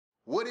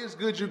What is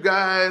good, you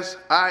guys?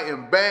 I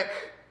am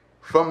back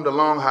from the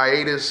long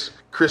hiatus,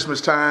 Christmas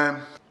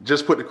time.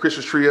 Just put the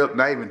Christmas tree up,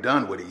 not even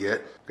done with it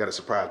yet. Got to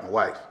surprise my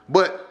wife.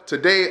 But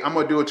today I'm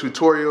gonna do a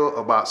tutorial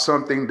about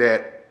something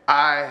that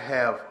I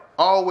have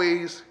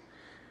always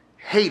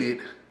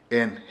hated,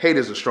 and hate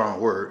is a strong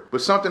word,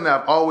 but something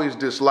that I've always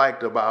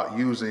disliked about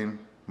using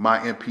my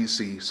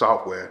MPC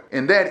software,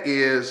 and that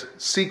is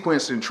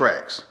sequencing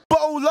tracks.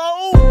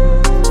 Bolo!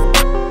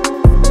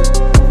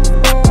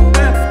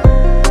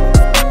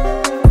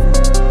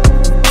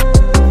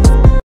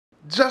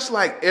 Just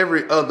like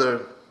every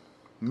other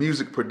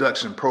music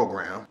production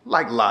program,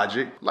 like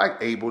Logic, like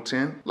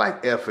Ableton,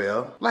 like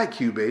FL, like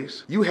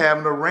Cubase, you have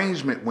an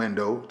arrangement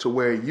window to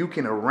where you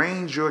can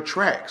arrange your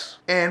tracks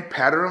and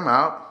pattern them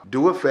out,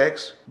 do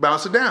effects,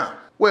 bounce it down.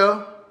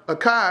 Well,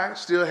 Akia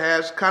still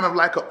has kind of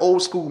like an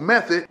old school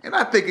method, and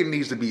I think it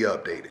needs to be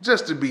updated.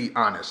 Just to be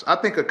honest, I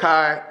think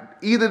Akia,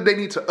 either they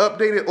need to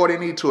update it or they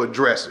need to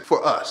address it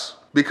for us,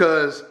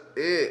 because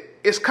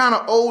it's kind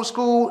of old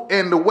school,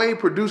 and the way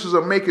producers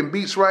are making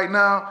beats right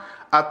now,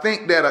 I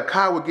think that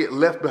Akia would get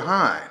left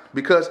behind,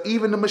 because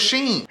even the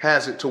machine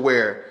has it to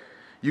where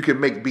you can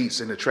make beats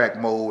in the track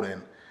mode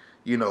and,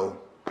 you know,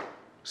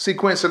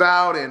 sequence it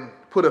out and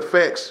put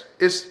effects.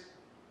 It's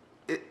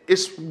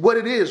what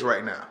it is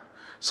right now.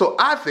 So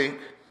I think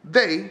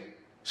they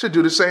should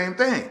do the same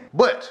thing.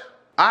 But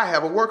I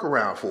have a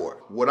workaround for it.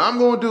 What I'm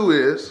gonna do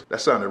is,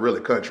 that sounded really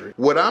country.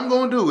 What I'm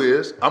gonna do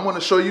is, I'm gonna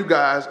show you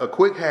guys a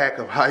quick hack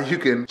of how you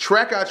can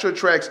track out your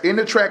tracks in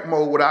the track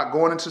mode without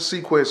going into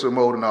sequencer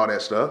mode and all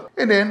that stuff,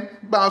 and then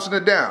bouncing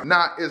it down.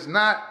 Now, it's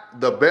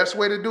not the best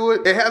way to do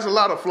it. It has a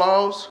lot of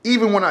flaws.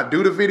 Even when I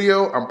do the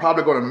video, I'm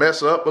probably gonna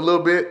mess up a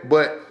little bit,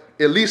 but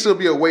at least there'll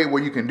be a way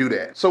where you can do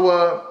that.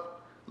 So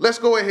let's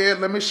go ahead,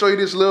 let me show you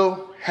this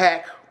little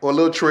hack or a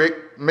little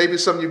trick. Maybe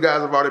some of you guys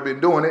have already been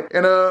doing it,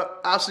 and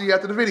I'll see you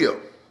after the video.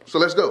 So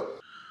let's go.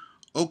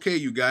 Okay,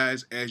 you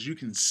guys, as you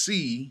can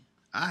see,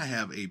 I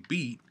have a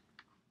beat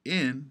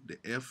in the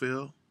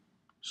FL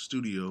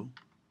Studio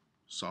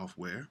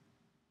software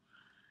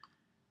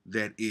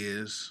that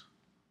is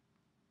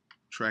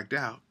tracked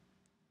out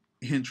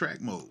in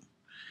track mode.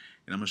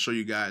 And I'm gonna show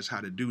you guys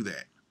how to do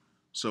that.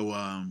 So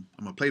I'm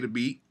gonna play the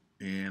beat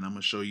and I'm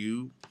gonna show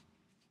you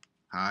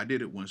how I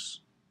did it once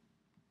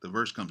the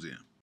verse comes in.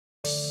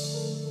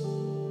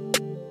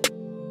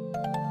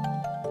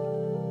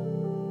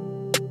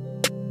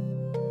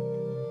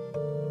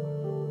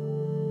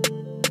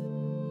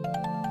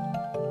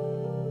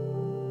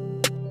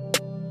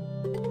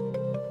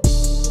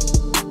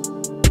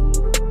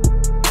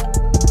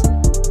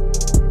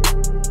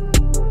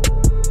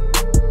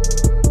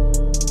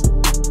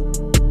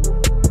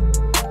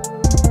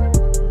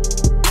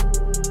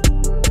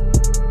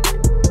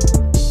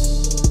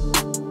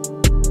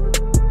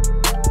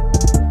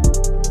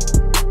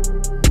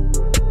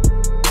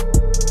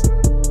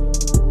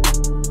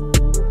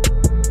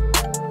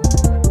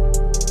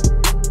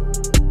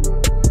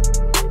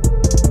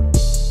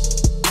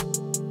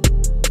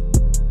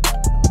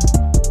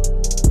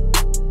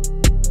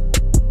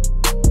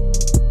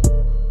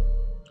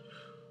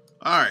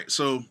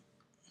 So,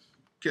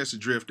 catch the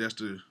drift, that's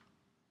the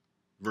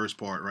verse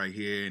part right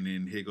here, and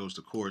then here goes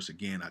the chorus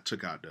again. I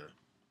took out the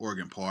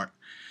organ part.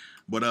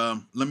 But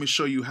let me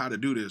show you how to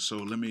do this. So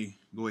let me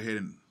go ahead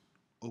and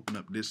open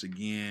up this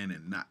again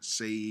and not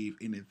save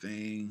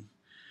anything.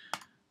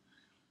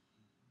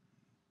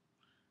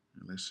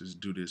 And let's just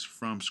do this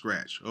from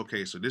scratch.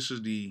 Okay, so this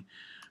is the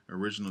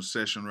original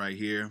session right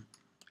here.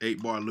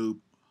 8-bar loop,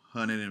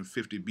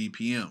 150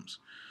 BPMs.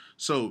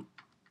 So,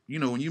 you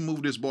know, when you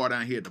move this bar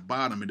down here at the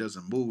bottom, it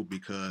doesn't move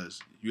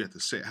because you have to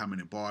set how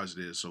many bars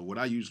it is. So what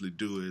I usually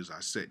do is I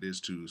set this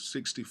to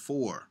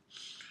 64.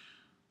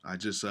 I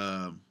just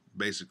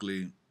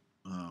basically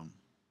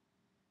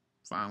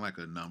find like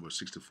a number,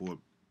 64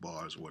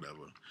 bars or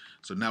whatever.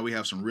 So now we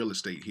have some real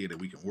estate here that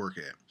we can work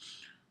at.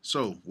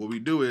 So what we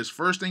do is,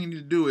 first thing you need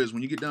to do is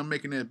when you get done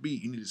making that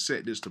beat, you need to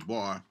set this to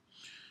bar.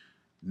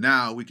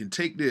 Now we can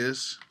take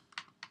this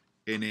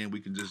and then we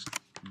can just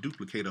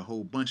duplicate a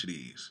whole bunch of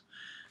these.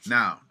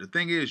 Now, the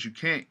thing is, you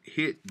can't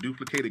hit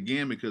duplicate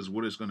again, because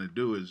what it's going to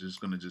do is it's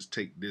going to just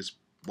take this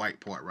white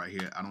part right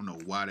here. I don't know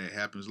why that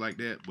happens like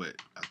that, but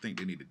I think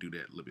they need to do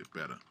that a little bit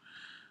better.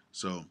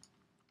 So,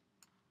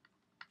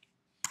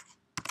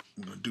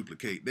 I'm going to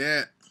duplicate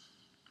that,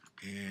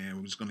 and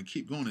we're just going to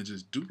keep going and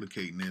just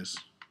duplicating this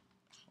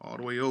all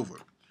the way over.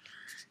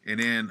 And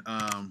then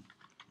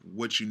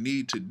what you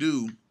need to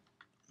do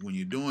when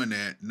you're doing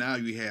that, now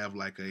you have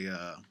like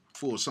a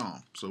full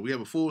song. So we have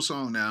a full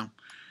song now.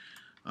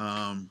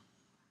 What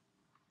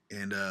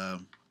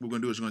we're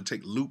going to do is we're going to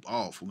take loop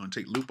off. We're going to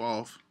take loop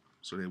off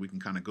so that we can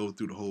kind of go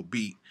through the whole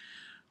beat.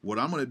 What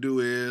I'm going to do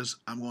is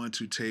I'm going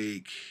to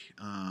take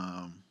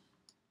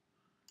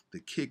the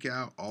kick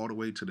out all the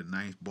way to the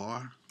 9th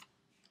bar.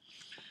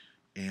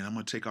 And I'm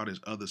going to take all this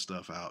other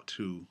stuff out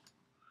too.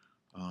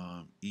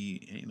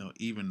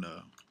 Even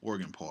the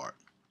organ part.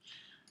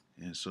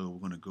 And so we're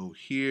going to go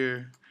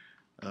here,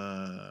 9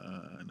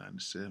 to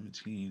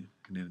 17,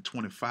 and then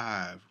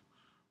 25.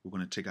 we're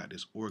going to take out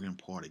this organ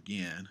part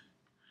again,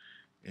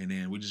 and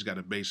then we just got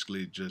to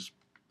basically just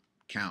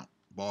count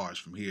bars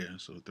from here.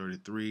 So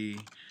 33,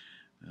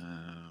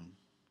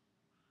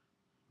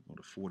 go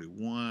to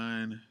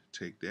 41,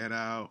 take that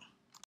out,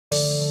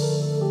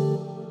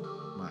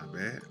 my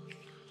bad,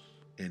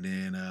 and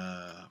then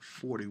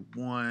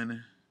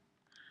 41,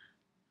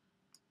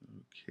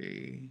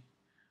 okay,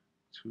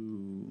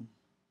 to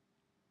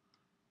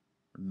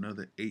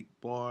another 8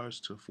 bars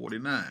to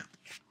 49.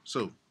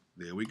 So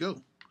there we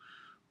go.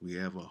 We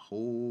have a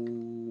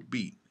whole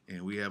beat,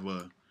 and we have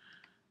a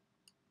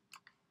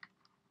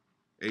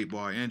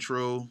 8-bar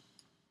intro,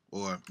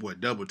 or what,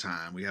 double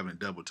time. We haven't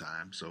double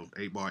time, so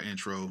 8-bar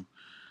intro,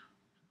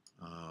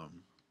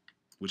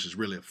 which is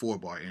really a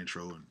 4-bar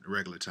intro in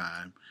regular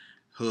time,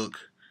 hook,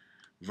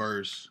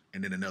 verse,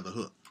 and then another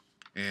hook.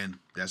 And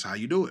that's how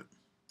you do it.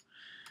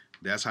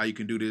 That's how you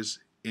can do this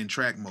in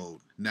track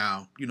mode.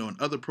 Now, you know, in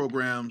other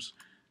programs,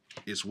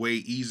 it's way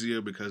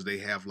easier because they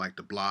have like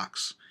the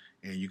blocks,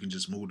 and you can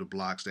just move the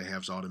blocks that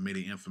has all the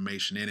MIDI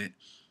information in it,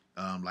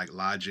 like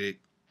Logic,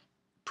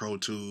 Pro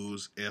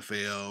Tools,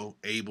 FL,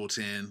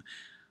 Ableton,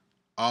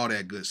 all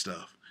that good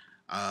stuff.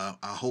 I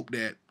hope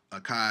that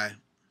Akia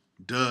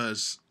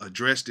does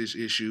address this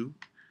issue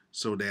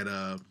so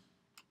that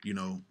you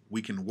know,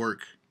 we can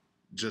work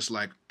just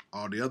like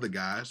all the other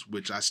guys,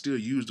 which I still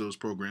use those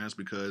programs,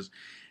 because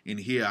in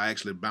here I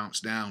actually bounce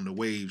down the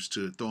waves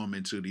to throw them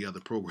into the other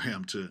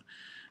program to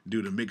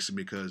do the mixing,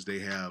 because they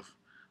have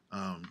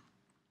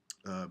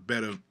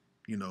better,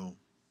 you know,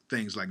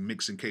 things like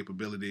mixing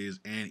capabilities,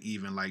 and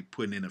even like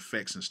putting in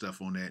effects and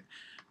stuff on that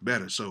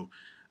better. So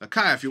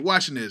Akia, if you're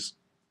watching this,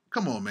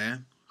 come on,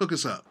 man, hook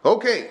us up.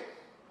 Okay,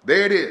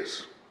 there it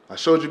is. I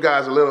showed you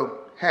guys a little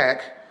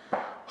hack.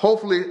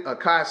 Hopefully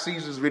Akia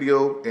sees this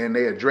video and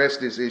they address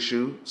this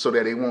issue so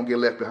that they won't get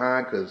left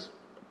behind, because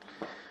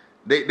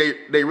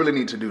they really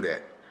need to do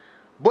that.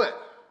 But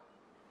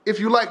if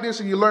you like this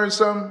and you learned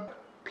something,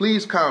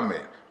 please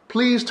comment.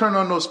 Please turn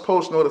on those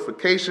post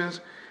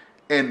notifications,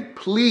 and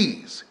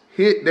please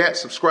hit that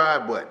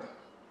subscribe button.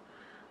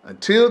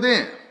 Until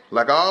then,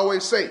 like I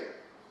always say,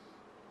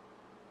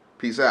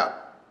 peace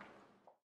out.